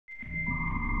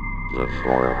The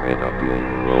formidable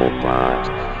robot.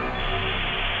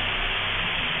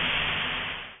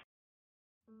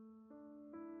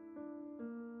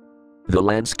 The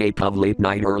landscape of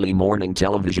late-night early morning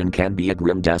television can be a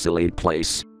grim, desolate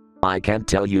place. I can't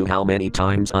tell you how many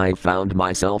times I've found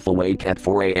myself awake at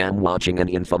 4 a.m. watching an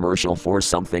infomercial for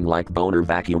something like boner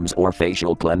vacuums or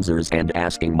facial cleansers and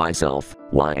asking myself,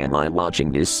 why am I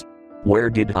watching this? Where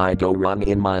did I go wrong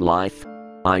in my life?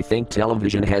 I think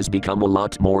television has become a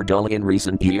lot more dull in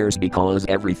recent years because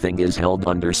everything is held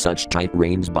under such tight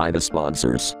reins by the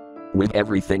sponsors. With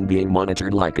everything being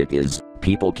monitored like it is,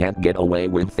 people can't get away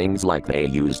with things like they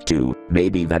used to.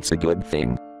 Maybe that's a good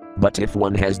thing. But if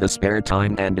one has the spare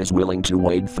time and is willing to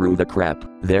wade through the crap,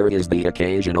 there is the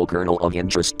occasional kernel of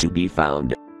interest to be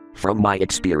found. From my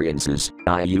experiences,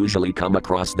 I usually come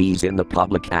across these in the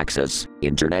public access,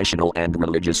 international and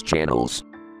religious channels.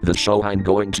 The show I'm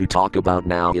going to talk about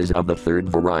now is of the third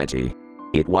variety.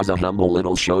 It was a humble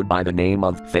little show by the name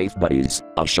of Faith Buddies,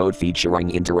 a show featuring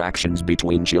interactions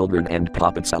between children and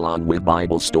puppets along with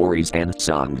Bible stories and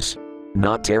songs.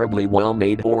 Not terribly well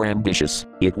made or ambitious,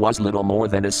 it was little more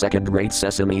than a second-rate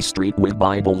Sesame Street with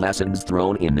Bible lessons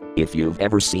thrown in. If you've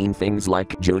ever seen things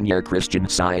like Junior Christian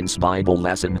Science Bible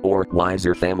Lesson or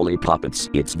Wiser Family Puppets,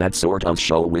 it's that sort of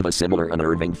show with a similar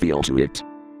unnerving feel to it.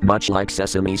 Much like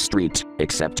Sesame Street,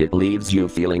 except it leaves you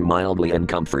feeling mildly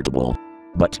uncomfortable.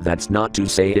 But that's not to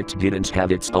say it didn't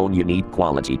have its own unique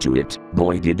quality to it.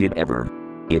 Boy did it ever.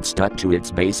 It stuck to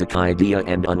its basic idea,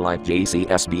 and unlike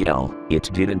JCSBL,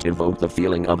 it didn't evoke the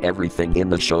feeling of everything in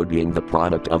the show being the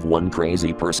product of one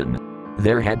crazy person.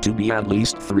 There had to be at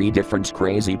least 3 different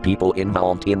crazy people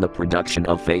involved in the production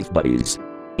of Faith Buddies.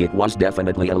 It was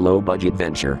definitely a low-budget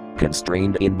venture,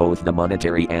 constrained in both the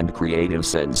monetary and creative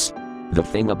sense. The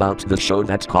thing about the show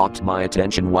that caught my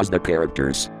attention was the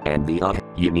characters, and the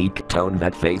unique tone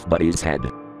that Faith Buddies had.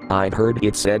 I've heard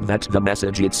it said that the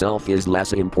message itself is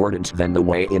less important than the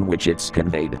way in which it's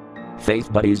conveyed.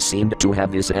 Faith Buddies seemed to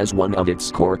have this as one of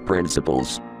its core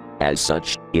principles. As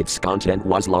such, its content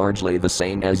was largely the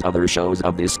same as other shows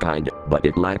of this kind, but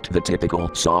it lacked the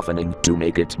typical softening to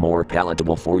make it more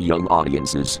palatable for young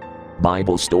audiences.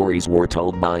 Bible stories were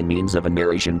told by means of a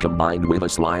narration combined with a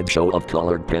slideshow of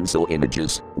colored pencil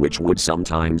images, which would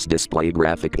sometimes display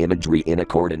graphic imagery in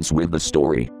accordance with the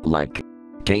story, like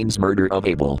Cain's murder of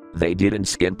Abel. They didn't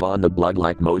skimp on the blood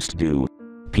like most do.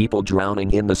 People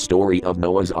drowning in the story of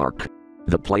Noah's Ark.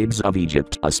 The plagues of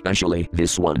Egypt, especially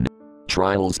this one.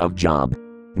 Trials of Job.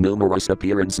 Numerous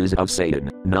appearances of Satan,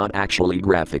 not actually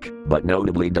graphic, but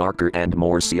notably darker and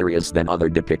more serious than other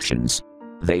depictions.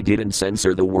 They didn't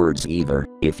censor the words either.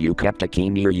 If you kept a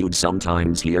keen ear, you'd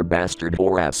sometimes hear bastard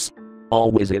or ass.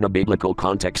 Always in a biblical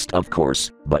context, of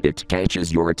course, but it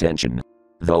catches your attention.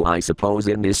 Though I suppose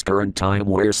in this current time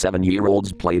where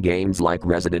 7-year-olds play games like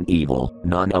Resident Evil,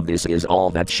 none of this is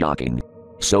all that shocking.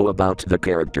 So about the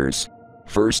characters.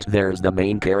 First there's the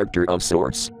main character of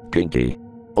sorts, Pinky.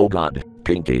 Oh god,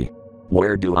 Pinky.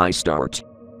 Where do I start?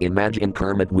 Imagine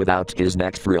Kermit without his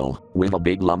neck frill, with a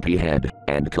big lumpy head,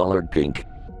 and colored pink.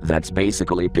 That's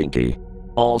basically Pinky.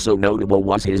 Also notable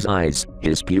was his eyes.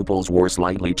 His pupils were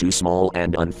slightly too small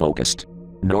and unfocused.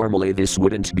 Normally this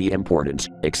wouldn't be important,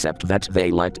 except that they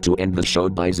liked to end the show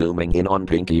by zooming in on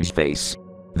Pinky's face.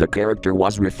 The character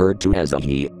was referred to as a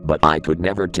he, but I could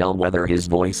never tell whether his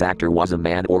voice actor was a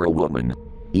man or a woman.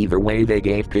 Either way, they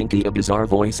gave Pinky a bizarre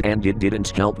voice, and it didn't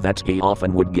help that he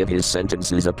often would give his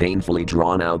sentences a painfully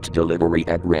drawn-out delivery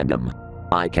at random.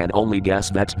 I can only guess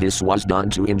that this was done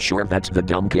to ensure that the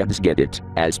dumb kids get it,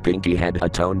 as Pinky had a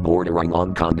tone bordering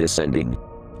on condescending.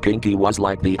 Pinky was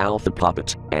like the alpha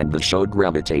puppet, and the show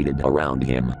gravitated around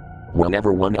him.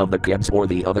 Whenever one of the kids or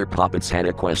the other puppets had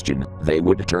a question, they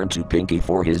would turn to Pinky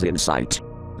for his insight.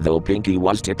 Though Pinky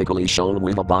was typically shown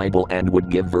with a Bible and would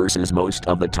give verses most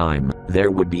of the time,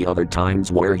 there would be other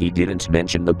times where he didn't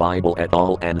mention the Bible at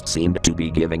all and seemed to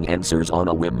be giving answers on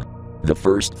a whim. The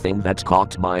first thing that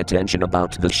caught my attention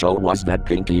about the show was that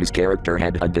Pinky's character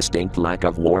had a distinct lack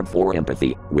of warmth or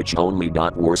empathy, which only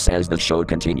got worse as the show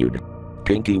continued.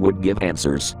 Pinky would give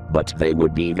answers, but they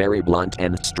would be very blunt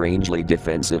and strangely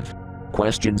defensive.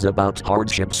 Questions about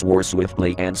hardships were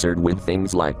swiftly answered with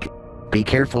things like, "Be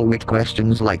careful with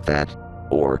questions like that,"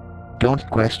 or "Don't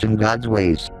question God's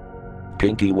ways."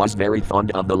 Pinky was very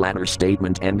fond of the latter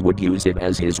statement and would use it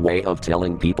as his way of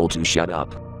telling people to shut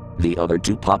up. The other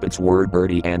 2 puppets were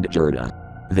Birdie and Djderda.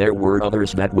 There were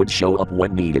others that would show up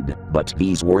when needed, but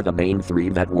these were the main 3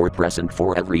 that were present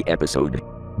for every episode.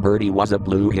 Birdie was a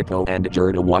blue hippo and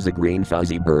Djderda was a green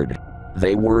fuzzy bird.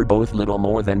 They were both little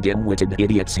more than dim-witted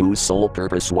idiots whose sole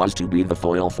purpose was to be the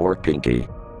foil for Pinky.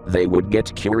 They would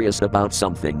get curious about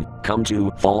something, come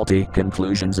to faulty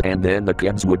conclusions, and then the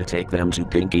kids would take them to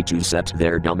Pinky to set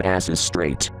their dumb asses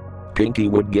straight. Pinky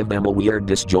would give them a weird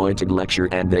disjointed lecture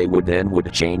and they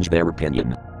would change their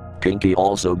opinion. Pinky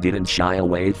also didn't shy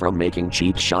away from making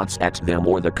cheap shots at them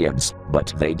or the kids,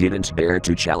 but they didn't dare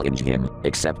to challenge him,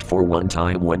 except for one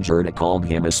time when Djdeadpig called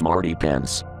him a smarty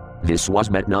pants. This was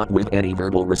met not with any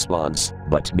verbal response,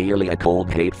 but merely a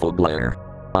cold hateful glare.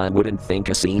 I wouldn't think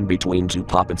a scene between two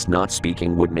puppets not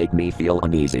speaking would make me feel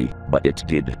uneasy, but it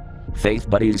did. Faith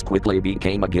buddies quickly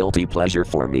became a guilty pleasure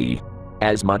for me.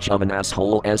 As much of an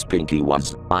asshole as Pinky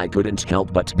was, I couldn't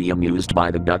help but be amused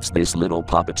by the guts this little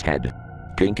puppet had.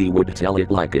 Pinky would tell it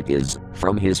like it is,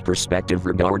 from his perspective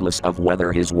regardless of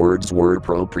whether his words were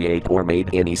appropriate or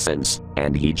made any sense,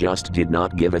 and he just did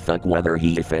not give a fuck whether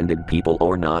he offended people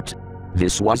or not.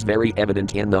 This was very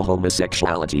evident in the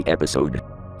homosexuality episode.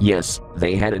 Yes,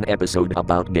 they had an episode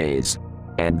about gays.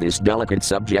 And this delicate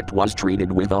subject was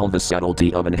treated with all the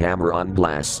subtlety of an hammer on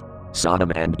glass.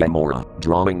 Sodom and Gomorrah,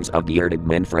 drawings of Djdeadpig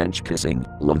men French kissing,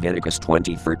 Leviticus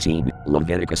 20:13,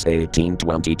 Leviticus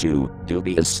 18:22,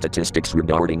 dubious statistics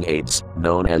regarding AIDS,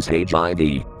 known as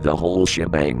HIV, the whole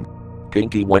shebang.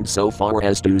 Pinky went so far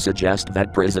as to suggest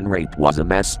that prison rape was a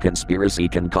mass conspiracy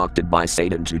concocted by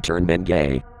Satan to turn men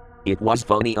gay. It was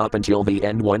funny up until the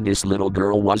end when this little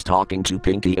girl was talking to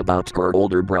Pinky about her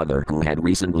older brother who had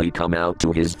recently come out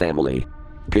to his family.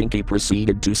 Pinky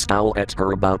proceeded to scowl at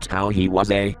her about how he was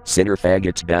a sinner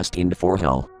faggot destined for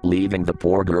hell, leaving the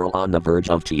poor girl on the verge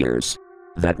of tears.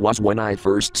 That was when I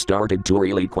first started to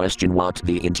really question what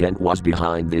the intent was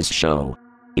behind this show.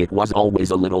 It was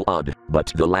always a little odd,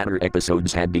 but the latter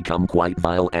episodes had become quite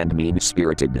vile and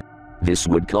mean-spirited. This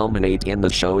would culminate in the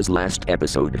show's last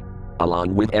episode.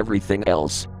 Along with everything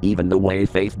else, even the way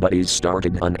Faith Buddies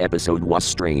started an episode was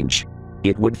strange.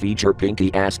 It would feature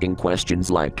Pinky asking questions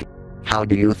like, "How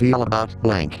do you feel about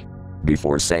blank?"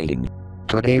 before saying,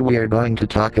 "Today we are going to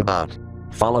talk about,"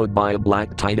 followed by a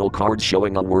black title card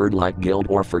showing a word like guilt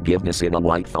or forgiveness in a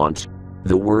white font.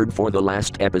 The word for the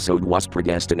last episode was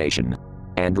predestination.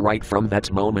 And right from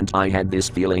that moment I had this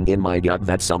feeling in my gut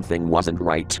that something wasn't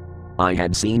right. I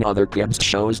had seen other kids'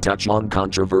 shows touch on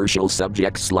controversial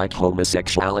subjects like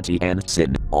homosexuality and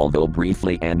sin, although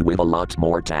briefly and with a lot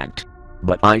more tact.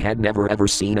 But I had never ever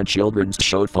seen a children's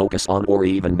show focus on or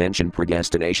even mention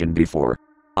predestination before.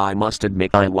 I must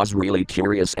admit I was really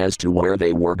curious as to where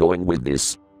they were going with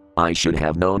this. I should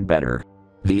have known better.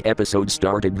 The episode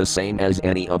started the same as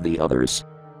any of the others.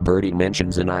 Birdie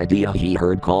mentions an idea he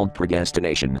heard called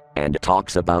predestination, and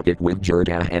talks about it with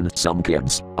Djdeadpig and some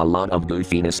kids, a lot of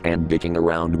goofiness and dicking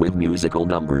around with musical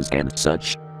numbers and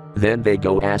such. Then they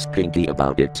go ask Pinky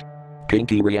about it.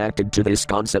 Pinky reacted to this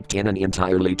concept in an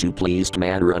entirely too pleased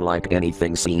manner unlike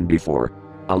anything seen before.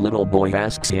 A little boy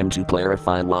asks him to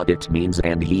clarify what it means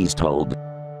and he's told,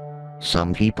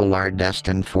 "Some people are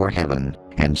destined for heaven,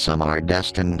 and some are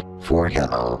destined for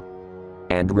hell,"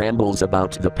 and rambles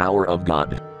about the power of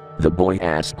God. The boy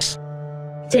asks,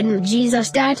 "Didn't Jesus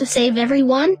die to save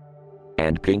everyone?"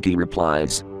 And Pinky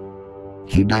replies,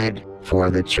 "He died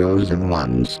for the chosen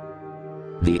ones."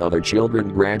 The other children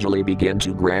gradually begin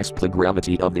to grasp the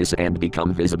gravity of this and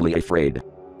become visibly afraid.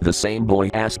 The same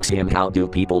boy asks him how do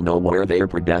people know where they're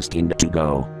predestined to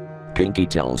go. Pinky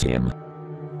tells him,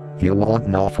 "You won't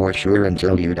know for sure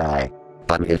until you die.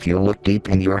 But if you look deep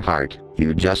in your heart,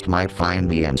 you just might find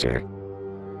the answer."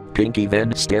 Pinky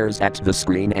then stares at the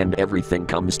screen and everything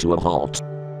comes to a halt.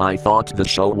 I thought the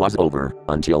show was over,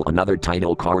 until another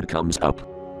title card comes up.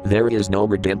 There is no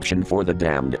redemption for the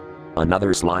damned.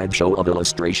 Another slideshow of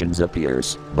illustrations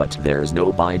appears, but there's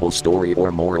no Bible story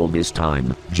or moral this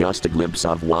time, just a glimpse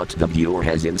of what the viewer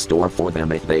has in store for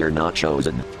them if they are not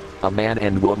chosen. A man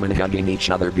and woman hugging each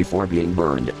other before being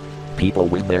burned. People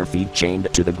with their feet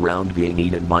chained to the ground being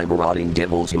eaten by marauding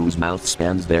devils whose mouth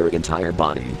spans their entire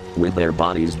body, with their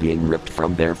bodies being ripped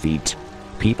from their feet.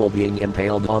 People being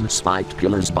impaled on spiked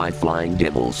pillars by flying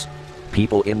devils.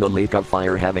 People in the lake of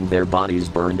fire having their bodies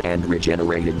burned and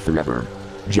regenerated forever.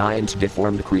 Giant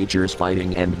deformed creatures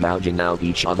fighting and gouging out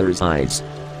each other's eyes.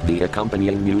 The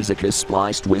accompanying music is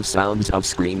spliced with sounds of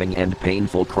screaming and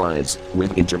painful cries,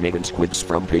 with intermittent quips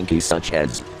from Pinky such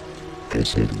as,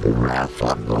 "This is the wrath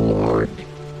of the Lord,"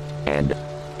 and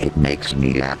 "It makes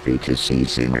me happy to see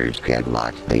sinners get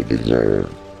what they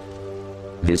deserve."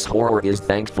 This horror is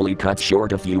thankfully cut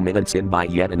short a few minutes in by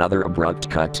yet another abrupt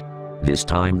cut. This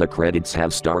time the credits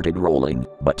have started rolling,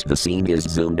 but the scene is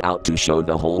zoomed out to show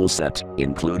the whole set,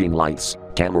 including lights,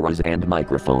 cameras and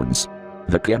microphones.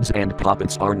 The kids and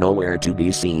puppets are nowhere to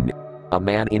be seen. A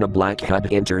man in a black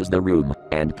hood enters the room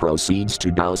and proceeds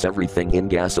to douse everything in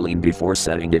gasoline before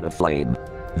setting it aflame.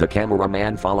 The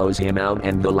cameraman follows him out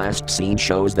and the last scene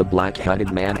shows the black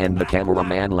hooded man and the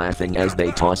cameraman laughing as they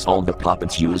toss all the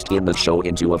puppets used in the show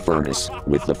into a furnace,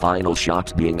 with the final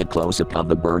shot being a close-up of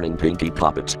the burning pinky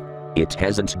puppet. It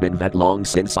hasn't been that long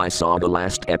since I saw the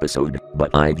last episode,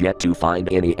 but I've yet to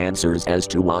find any answers as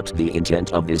to what the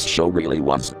intent of this show really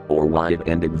was, or why it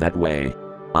ended that way.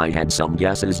 I had some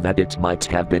guesses that it might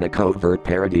have been a covert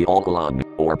parody all along,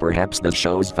 or perhaps the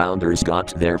show's founders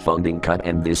got their funding cut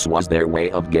and this was their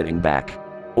way of getting back.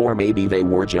 Or maybe they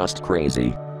were just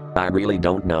crazy. I really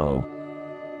don't know.